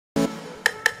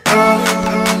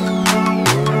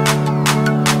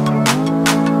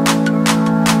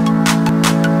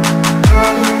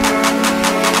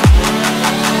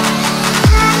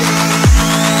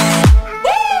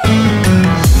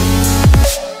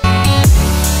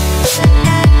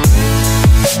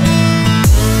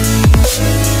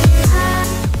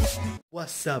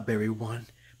What's up, everyone?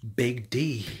 Big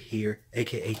D here,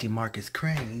 aka DeMarcus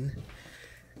Crane,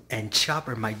 and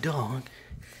Chopper, my dog.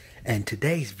 And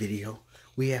today's video,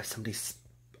 we have something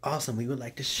awesome we would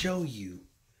like to show you.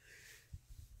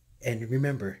 And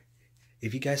remember,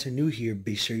 if you guys are new here,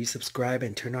 be sure you subscribe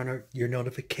and turn on your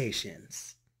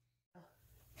notifications.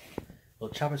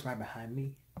 Well, Chopper's right behind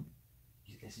me,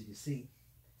 as you can see.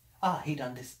 Ah, he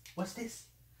done this. What's this?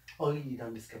 Oh, you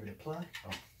done discovered a plug?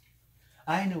 Oh.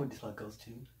 I know what this plug goes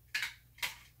to.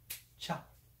 Chop.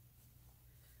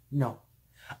 No.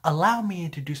 Allow me to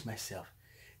introduce myself.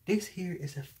 This here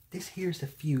is a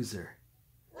diffuser.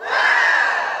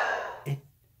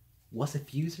 What's a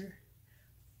fuser?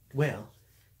 Well,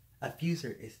 a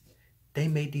fuser is, they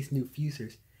made these new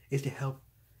fusers is to help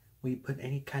when you put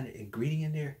any kind of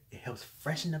ingredient in there, it helps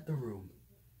freshen up the room.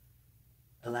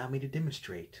 Allow me to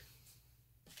demonstrate.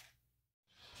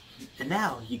 And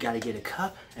now you gotta get a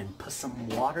cup and put some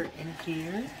water in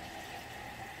here.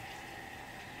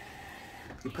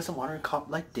 You put some water in a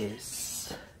cup like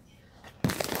this.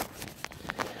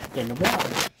 Then the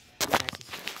water,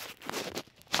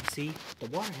 see, the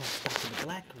water has stopped in the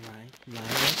black line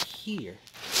right here.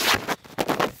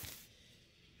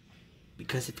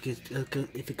 Because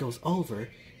if it goes over,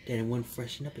 then it wouldn't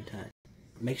freshen up in time.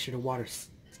 Make sure the water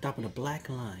stop in the black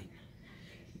line.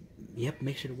 Yep,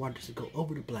 make sure the water doesn't go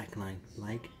over the black line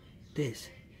like this.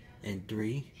 And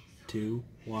 3, 2,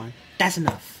 1. That's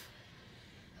enough.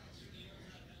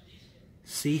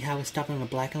 See how it's stopping on the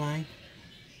black line?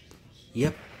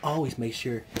 Yep, always make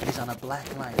sure it's on a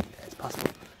black line as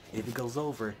possible. If it goes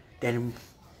over, then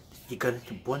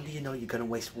one day you know you're gonna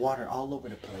waste water all over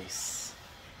the place.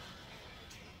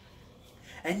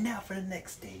 And now for the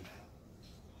next thing.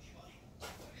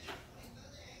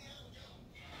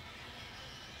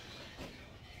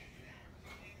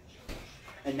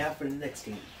 And now for the next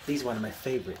thing. These are one of my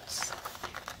favorites.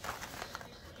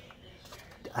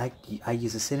 I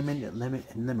use the cinnamon, the lemon,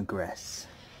 and lemongrass.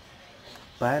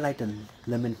 But I like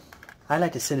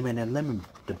the cinnamon and lemon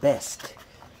the best.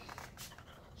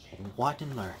 Watch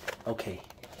and learn. Okay.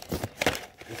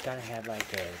 It's gotta have like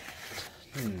a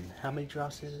how many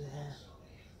drops does it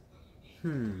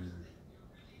have?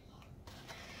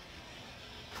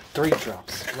 3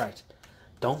 drops, right.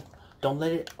 Don't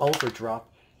let it overdrop,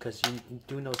 because you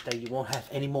do know that you won't have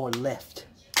any more left.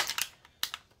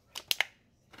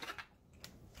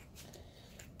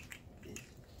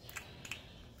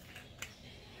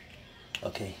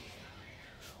 Okay.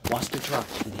 Watch the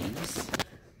drops, please.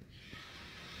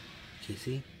 Can you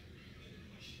see?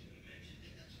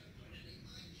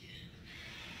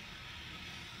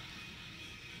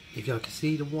 If y'all can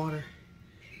see the water,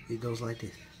 it goes like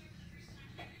this.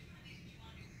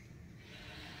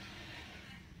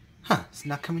 Huh, it's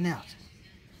not coming out.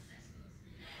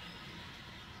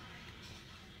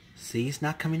 See, it's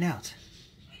not coming out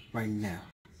right now.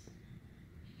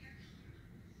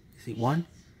 See, 1.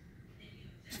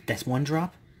 That's 1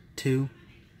 drop. 2,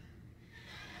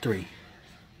 3.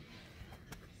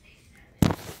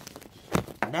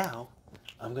 Now,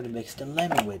 I'm going to mix the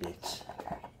lemon with it.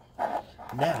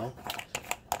 Now,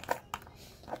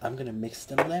 I'm going to mix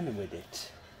the lemon with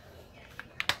it.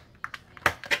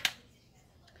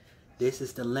 This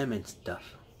is the lemon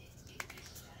stuff.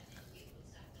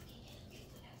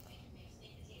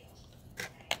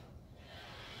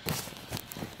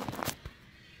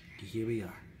 Here we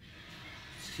are.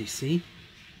 You see?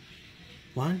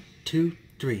 1, 2,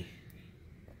 3.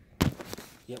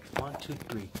 Yep, 1, 2,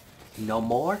 3. No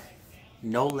more,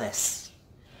 no less.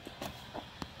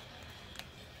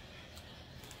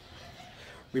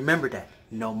 Remember that.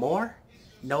 No more,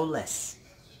 no less.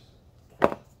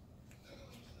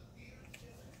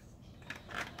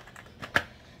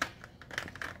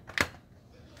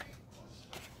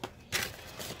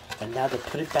 And now to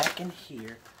put it back in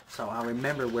here so I'll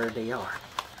remember where they are.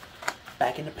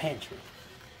 Back in the pantry.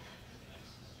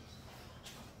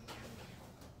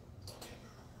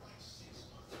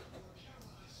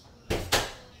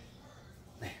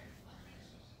 There.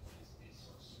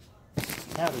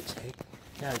 Now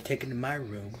to take it to my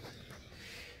room,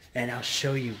 and I'll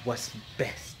show you what's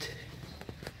best.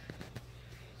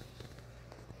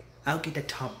 I'll get the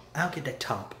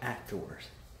top afterwards.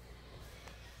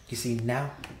 You see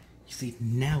now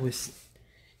it's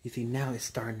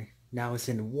starting. Now it's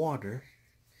in the water.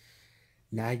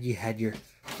 Now you had your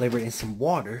flavor in some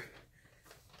water.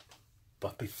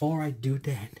 But before I do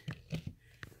that,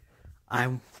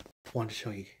 I want to show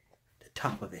you the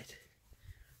top of it.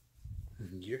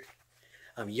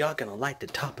 Y'all gonna like the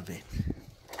top of it.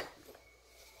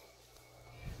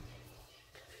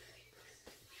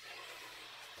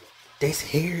 This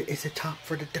here is the top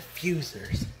for the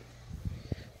diffusers.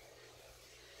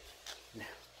 Now,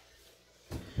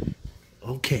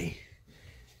 okay,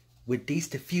 with these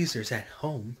diffusers at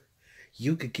home,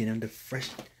 you could get them to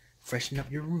freshen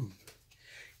up your room.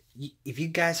 If you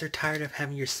guys are tired of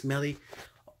having your smelly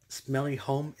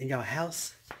home in your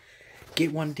house,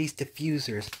 get one of these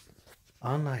diffusers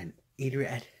online, either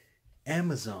at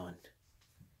Amazon.com.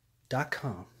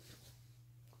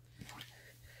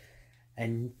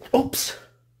 And oops,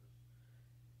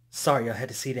 sorry I had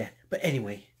to see that. But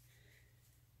anyway,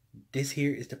 this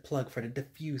here is the plug for the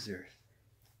diffuser.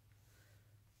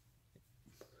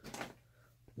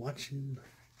 Watching.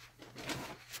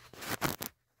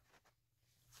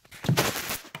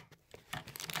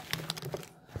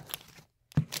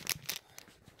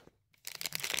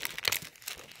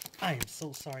 I am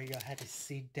so sorry y'all had to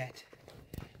see that.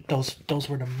 Those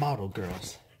were the model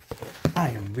girls.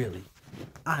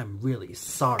 I'm really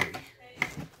sorry.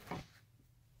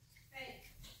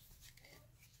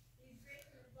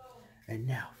 And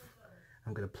now,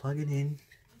 I'm gonna plug it in.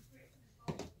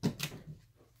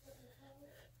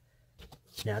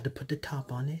 Now to put the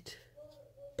top on it.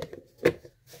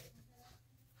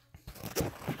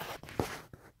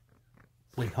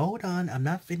 Wait, hold on, I'm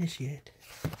not finished yet.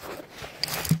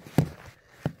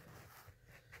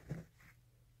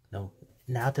 No,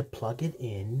 now to plug it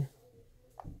in.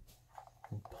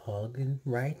 Plug in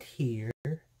right here.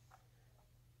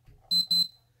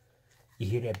 You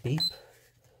hear that beep?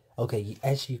 Okay,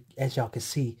 as y'all can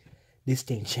see, this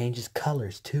thing changes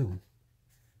colors too.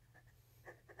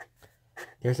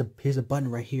 Here's a button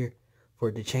right here for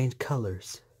it to change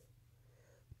colors.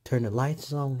 Turn the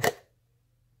lights on.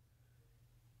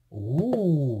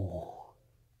 Ooh.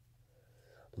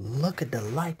 Look at the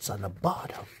lights on the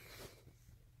bottom.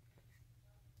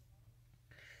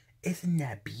 Isn't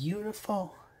that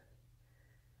beautiful?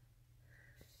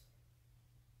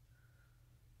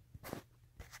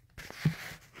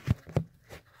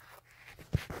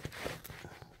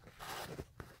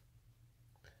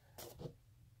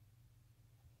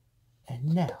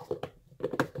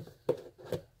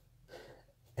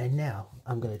 And now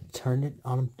I'm gonna turn it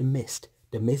on the mist.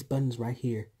 The mist button's right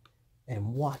here.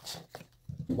 And watch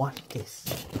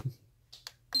this.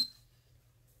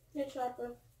 Hey,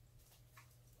 Chopper.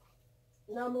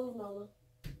 Now move, Nola.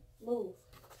 Move.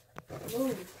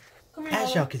 Come here,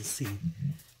 As y'all can see,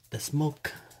 the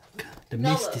smoke, the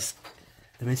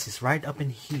mist is right up in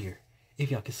here.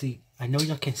 If y'all can see, I know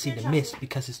y'all can see the mist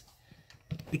because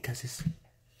it's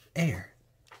air.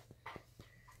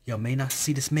 Y'all may not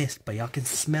see this mist, but y'all can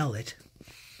smell it.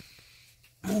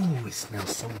 Ooh, it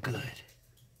smells so good.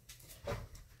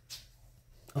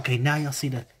 Okay, now y'all see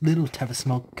the little type of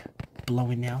smoke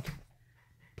blowing out.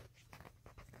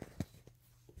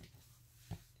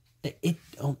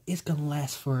 It's gonna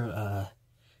last for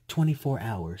 24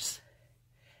 hours.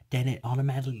 Then it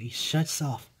automatically shuts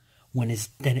off when it's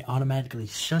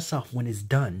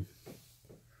done.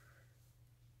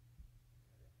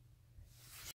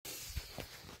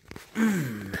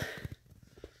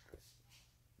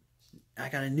 I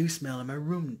got a new smell in my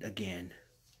room again.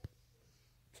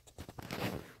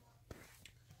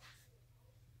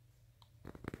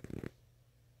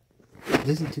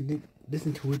 Listen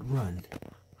to it run.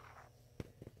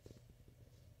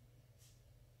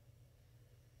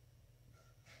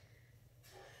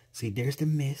 See, there's the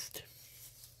mist.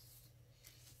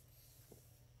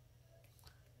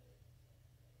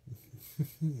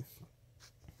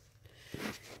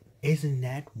 Isn't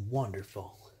that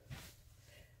wonderful?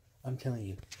 I'm telling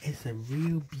you, it's a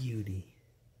real beauty.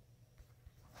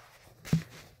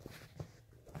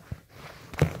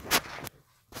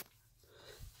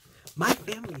 My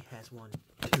family has one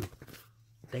too.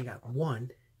 They got one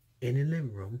in the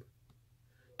living room,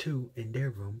 two in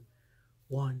their room,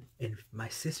 one in my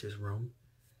sister's room,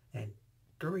 and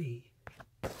three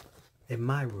in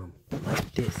my room,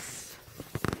 like this.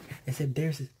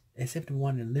 Except the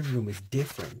one in the living room is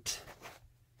different.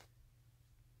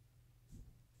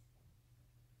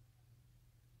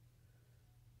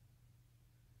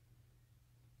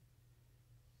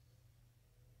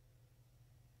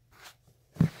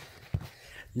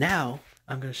 Now,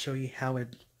 I'm going to show you how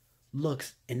it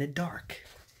looks in the dark.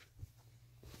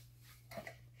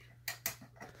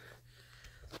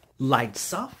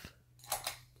 Lights off.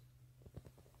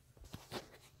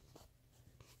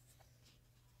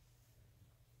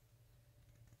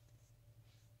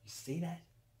 You see that?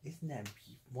 Isn't that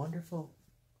wonderful?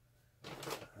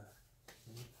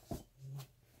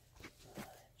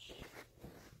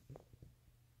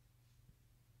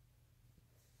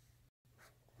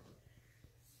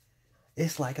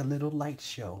 It's like a little light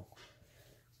show.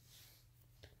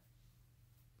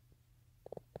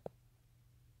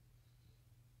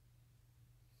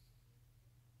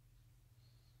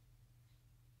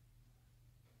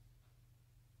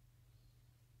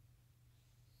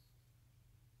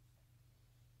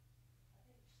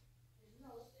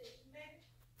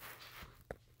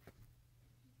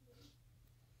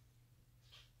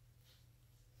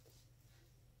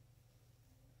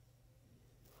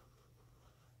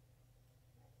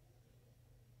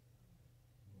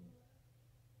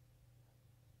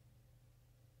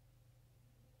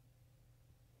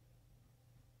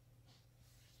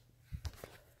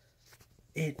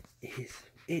 It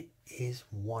is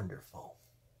wonderful.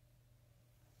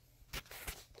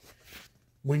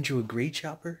 Wouldn't you agree,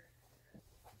 Chopper?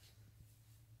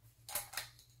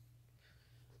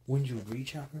 Wouldn't you agree,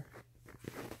 Chopper?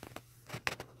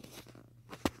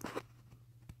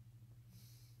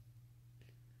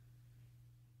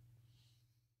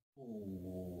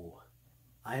 Ooh.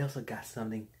 I also got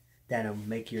something that'll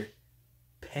make your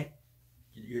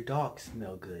dog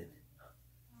smell good.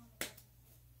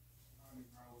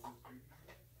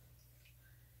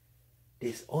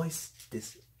 This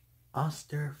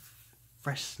oyster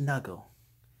fresh snuggle.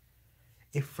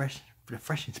 The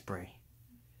freshen spray.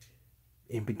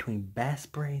 In between bath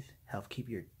sprays, helps keep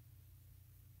your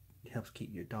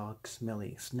dog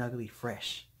smelly, snuggly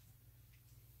fresh.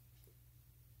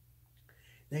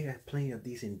 They got plenty of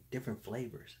these in different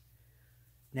flavors.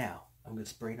 Now, I'm gonna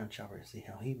spray it on Chopper and see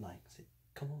how he likes it.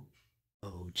 Come on.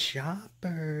 Oh,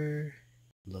 Chopper.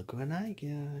 Look what I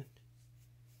got.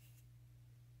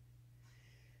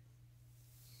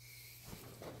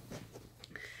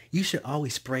 You should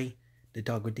always spray the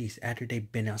dog with these after they've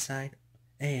been outside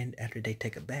and after they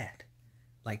take a bath.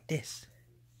 Like this.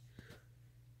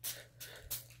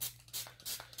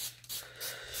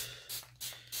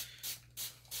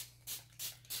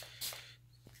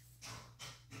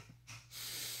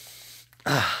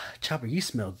 Ah, Chopper, you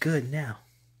smell good now.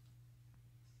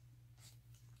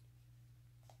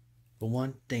 But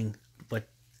one thing, what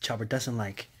Chopper doesn't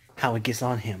like, how it gets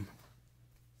on him.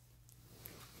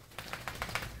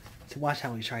 So watch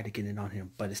how he tried to get it on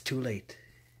him, but it's too late.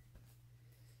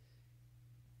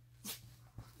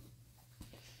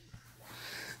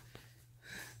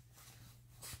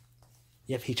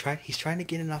 Yep, he's trying to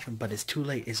get it off him, but it's too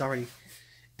late. It's already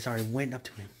went up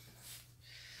to him.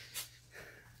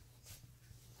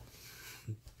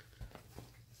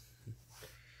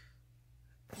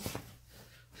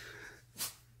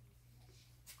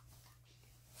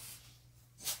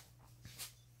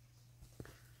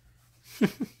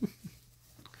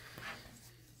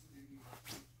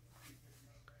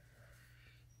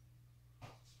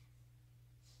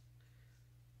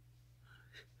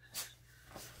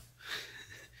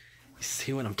 You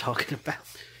see what I'm talking about?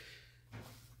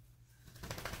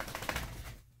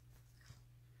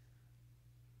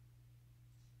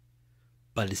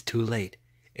 But it's too late.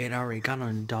 It already got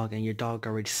on the dog and your dog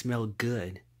already smelled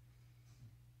good.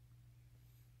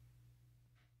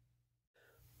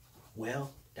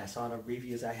 Well, that's all the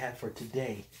reviews I have for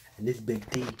today. And this Big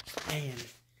D and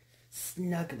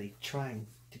Snuggly trying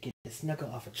to get the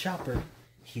snuggle off a Chopper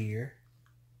here.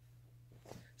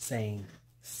 Saying,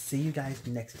 see you guys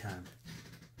next time.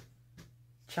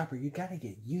 Chopper, you gotta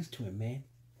get used to it, man.